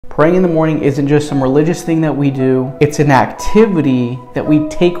Praying in the morning isn't just some religious thing that we do. It's an activity that we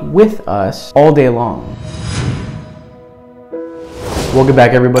take with us all day long. Welcome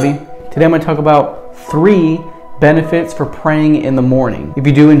back, everybody. Today I'm going to talk about 3 benefits for praying in the morning. If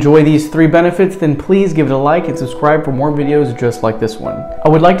you do enjoy these 3 benefits, then please give it a like and subscribe for more videos just like this one. I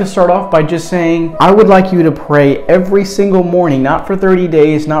would like to start off by just saying, I would like you to pray every single morning, not for 30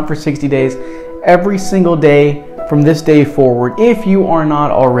 days, not for 60 days, every single day from this day forward, if you are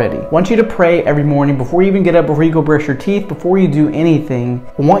not already. I want you to pray every morning before you even get up, before you go brush your teeth, before you do anything.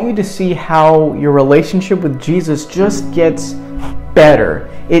 I want you to see how your relationship with Jesus just gets better.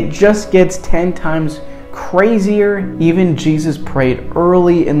 It just gets 10 times crazier. Even Jesus prayed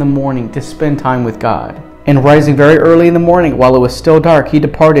early in the morning to spend time with God. And rising very early in the morning while it was still dark, he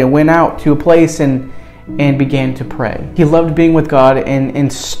departed and went out to a place and began to pray. He loved being with God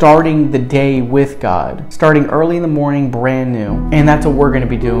and starting the day with God. Starting early in the morning, brand new. And that's what we're going to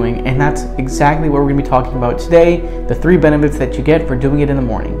be doing. And that's exactly what we're going to be talking about today. The 3 benefits that you get for doing it in the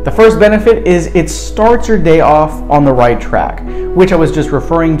morning. The first benefit is it starts your day off on the right track, which I was just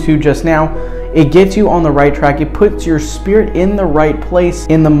referring to just now. It gets you on the right track. It puts your spirit in the right place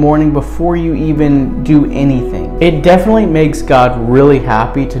in the morning before you even do anything. It definitely makes God really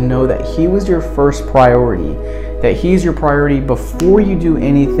happy to know that He was your first priority, that He's your priority before you do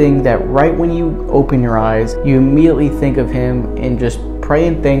anything, that right when you open your eyes, you immediately think of Him and just pray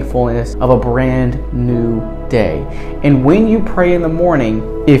in thankfulness of a brand new day. And when you pray in the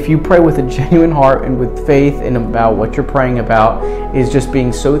morning, if you pray with a genuine heart and with faith and about what you're praying about is just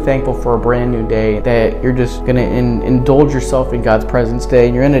being so thankful for a brand new day that you're just going to indulge yourself in God's presence today,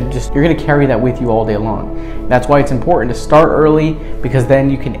 and you're going to carry that with you all day long. That's why it's important to start early, because then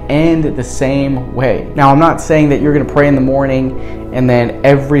you can end the same way. Now, I'm not saying that you're going to pray in the morning and then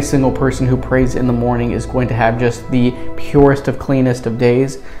every single person who prays in the morning is going to have just the purest of cleanest of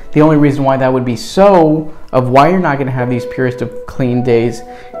days. The only reason why that would be so, of why you're not going to have these purest of clean days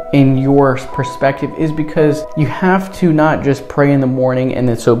in your perspective, is because you have to not just pray in the morning and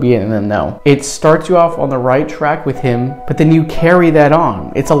then so be it and then no. It starts you off on the right track with Him, but then you carry that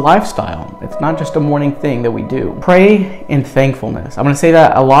on. It's a lifestyle. It's not just a morning thing that we do. Pray in thankfulness. I'm going to say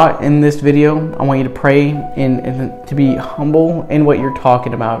that a lot in this video. I want you to pray and to be humble in what you're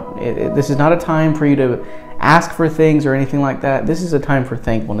talking about. This is not a time for you to ask for things or anything like that. This is a time for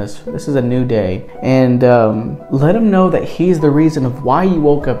thankfulness. This is a new day. And let Him know that He's the reason of why you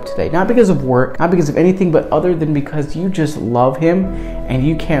woke up today. Not because of work, not because of anything, but other than because you just love Him and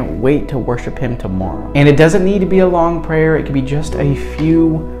you can't wait to worship Him tomorrow. And it doesn't need to be a long prayer. It could be just a few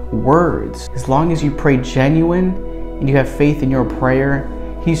words. As long as you pray genuine and you have faith in your prayer,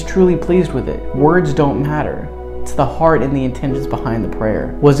 He's truly pleased with it. Words don't matter. It's the heart and the intentions behind the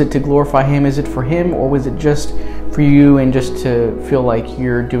prayer. Was it to glorify Him? Is it for Him? Or was it just for you and just to feel like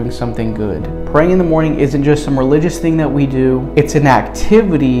you're doing something good? Praying in the morning isn't just some religious thing that we do. It's an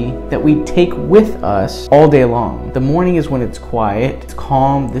activity that we take with us all day long. The morning is when it's quiet, it's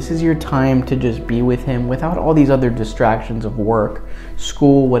calm. This is your time to just be with Him without all these other distractions of work,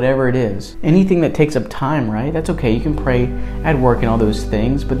 school, whatever it is. Anything that takes up time, right? That's okay. You can pray at work and all those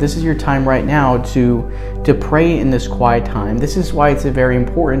things, but this is your time right now to pray in this quiet time. This is why it's very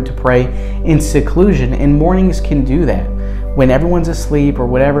important to pray in seclusion, and mornings can do that. When everyone's asleep or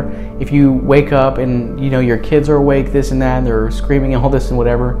whatever, if you wake up and you know your kids are awake, this and that, and they're screaming and all this and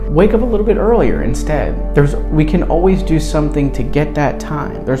whatever, wake up a little bit earlier instead. We can always do something to get that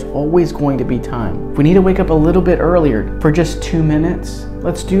time. There's always going to be time. If we need to wake up a little bit earlier for just 2 minutes,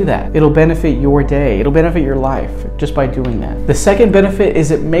 let's do that. It'll benefit your day. It'll benefit your life just by doing that. The second benefit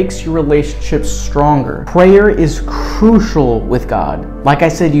is it makes your relationship stronger. Prayer is crucial with God. Like I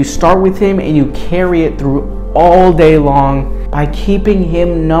said, you start with Him and you carry it through all day long by keeping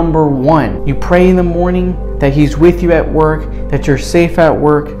Him number 1. You pray in the morning that He's with you at work, that you're safe at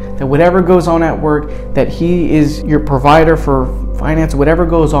work, that whatever goes on at work, that He is your provider for finance, whatever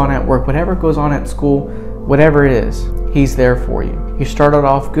goes on at work, whatever goes on at school, whatever it is, He's there for you. You started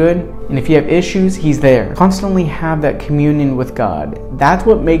off good, and if you have issues, He's there. Constantly have that communion with God. That's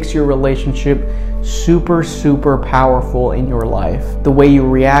what makes your relationship super, super powerful in your life. The way you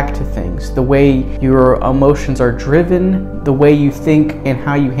react to things, the way your emotions are driven, the way you think and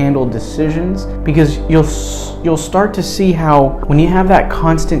how you handle decisions, because you'll start to see how when you have that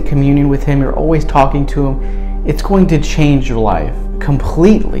constant communion with Him, you're always talking to Him, it's going to change your life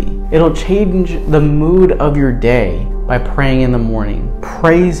completely. It'll change the mood of your day by praying in the morning.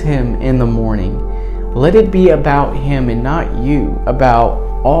 Praise Him in the morning. Let it be about Him and not you,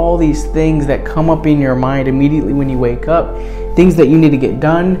 about all these things that come up in your mind immediately when you wake up, things that you need to get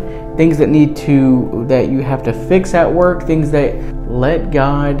done, things that you have to fix at work, things that let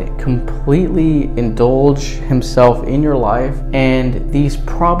God completely indulge himself in your life, and these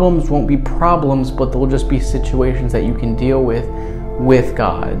problems won't be problems, but they'll just be situations that you can deal with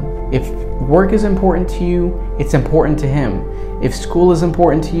God. If work is important to you, it's important to him. If school is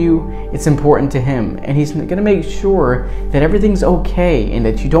important to you, it's important to him. And he's going to make sure that everything's okay and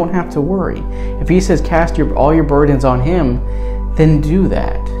that you don't have to worry. If he says cast all your burdens on him, then do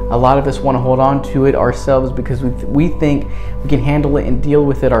that. A lot of us want to hold on to it ourselves because we think we can handle it and deal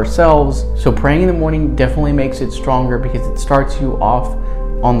with it ourselves. So praying in the morning definitely makes it stronger because it starts you off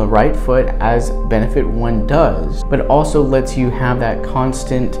on the right foot, as benefit 1 does, but it also lets you have that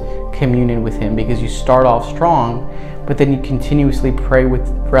constant communion with him because you start off strong, but then you continuously pray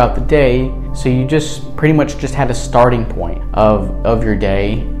throughout the day. So you just pretty much just had a starting point of your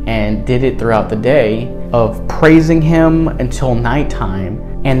day and did it throughout the day of praising him until nighttime.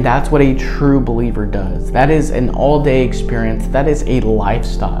 And that's what a true believer does. That is an all-day experience. That is a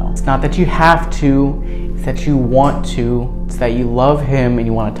lifestyle. It's not that you have to, it's that you want to. It's that you love him and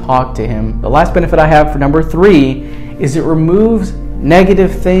you want to talk to him. The last benefit I have for number 3 is it removes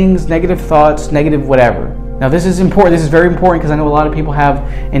negative things, negative thoughts, negative whatever. Now this is important. This is very important because I know a lot of people have,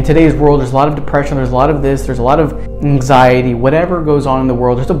 in today's world, there's a lot of depression, there's a lot of this, there's a lot of anxiety, whatever goes on in the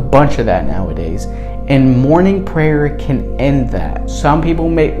world, there's a bunch of that nowadays. And morning prayer can end that. Some people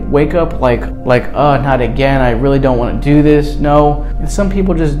may wake up like, not again, I really don't want to do this. No, and some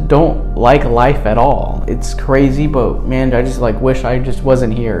people just don't like life at all. It's crazy, but man, I just wish I just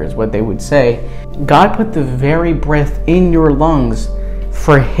wasn't here, is what they would say. God put the very breath in your lungs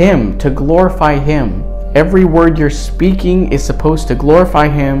for him, to glorify him. Every word you're speaking is supposed to glorify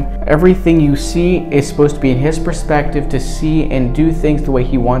him. Everything you see is supposed to be in his perspective, to see and do things the way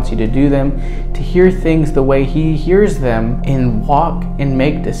he wants you to do them, to hear things the way he hears them, and walk and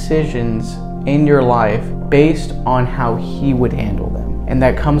make decisions in your life based on how he would handle them. And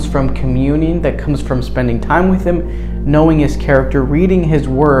that comes from communion, that comes from spending time with him, knowing his character, reading his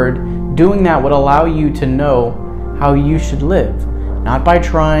word. Doing that would allow you to know how you should live. Not by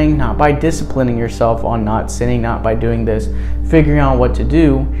trying, not by disciplining yourself on not sinning, not by doing this, figuring out what to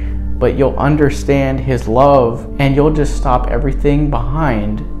do, but you'll understand his love and you'll just stop everything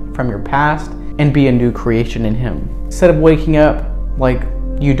behind from your past and be a new creation in him. Instead of waking up like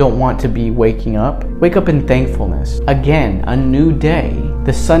you don't want to be waking up, wake up in thankfulness. Again, a new day.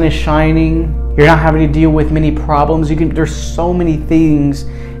 The sun is shining. You're not having to deal with many problems. There's so many things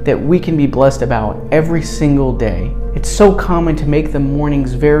that we can be blessed about every single day. It's so common to make the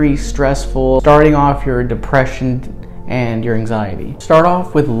mornings very stressful, starting off your depression and your anxiety. Start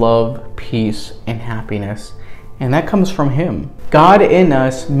off with love, peace, and happiness, and that comes from him. God in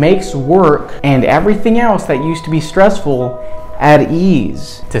us makes work and everything else that used to be stressful at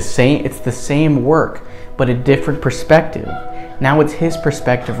ease. It's the same work, but a different perspective. Now it's his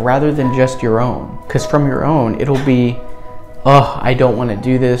perspective rather than just your own. Because from your own, it'll be, oh, I don't want to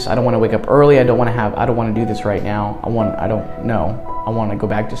do this. I don't want to wake up early. I don't want to do this right now. I want to go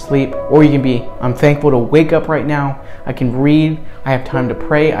back to sleep. Or you can be, I'm thankful to wake up right now. I can read. I have time to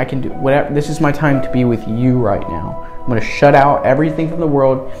pray. I can do whatever. This is my time to be with you right now. I'm going to shut out everything from the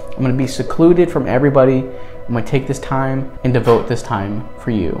world. I'm going to be secluded from everybody. I'm going to take this time and devote this time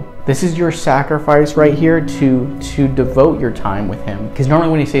for you. This is your sacrifice right here to devote your time with him. Because normally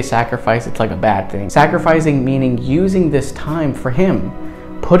when you say sacrifice, it's like a bad thing. Sacrificing meaning using this time for him,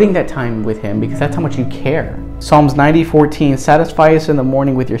 putting that time with him because that's how much you care. Psalms 90:14, satisfy us in the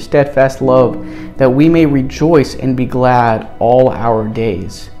morning with your steadfast love, that we may rejoice and be glad all our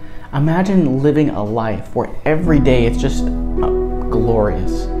days. Imagine living a life where every day it's just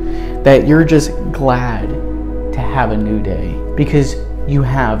glorious, that you're just glad to have a new day because you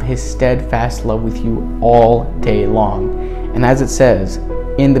have his steadfast love with you all day long. And as it says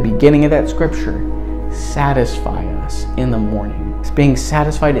in the beginning of that scripture, satisfy us in the morning. Being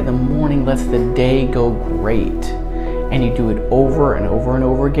satisfied in the morning lets the day go great. And you do it over and over and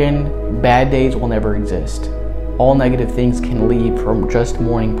over again. Bad days will never exist. All negative things can leave from just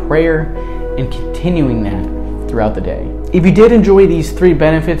morning prayer and continuing that throughout the day. If you did enjoy these 3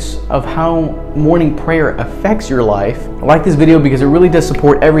 benefits of how morning prayer affects your life, like this video because it really does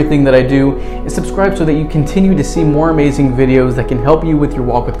support everything that I do, and subscribe so that you continue to see more amazing videos that can help you with your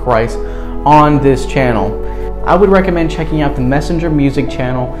walk with Christ on this channel. I would recommend checking out the Messenger Music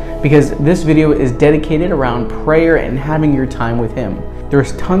channel because this video is dedicated around prayer and having your time with him.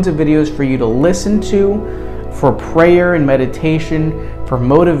 There's tons of videos for you to listen to for prayer and meditation, for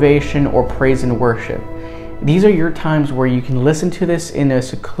motivation or praise and worship. These are your times where you can listen to this in a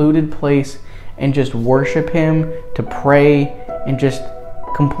secluded place and just worship him, to pray and just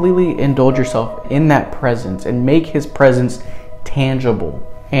completely indulge yourself in that presence and make his presence tangible.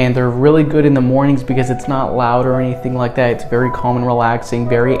 And they're really good in the mornings because it's not loud or anything like that. It's very calm and relaxing,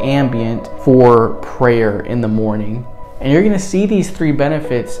 very ambient for prayer in the morning. And you're gonna see these 3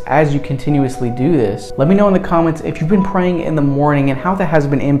 benefits as you continuously do this. Let me know in the comments if you've been praying in the morning and how that has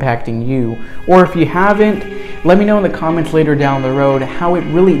been impacting you. Or if you haven't, let me know in the comments later down the road how it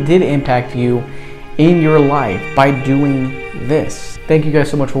really did impact you in your life by doing this. Thank you guys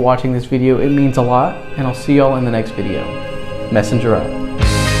so much for watching this video. It means a lot, and I'll see y'all in the next video. Messenger out.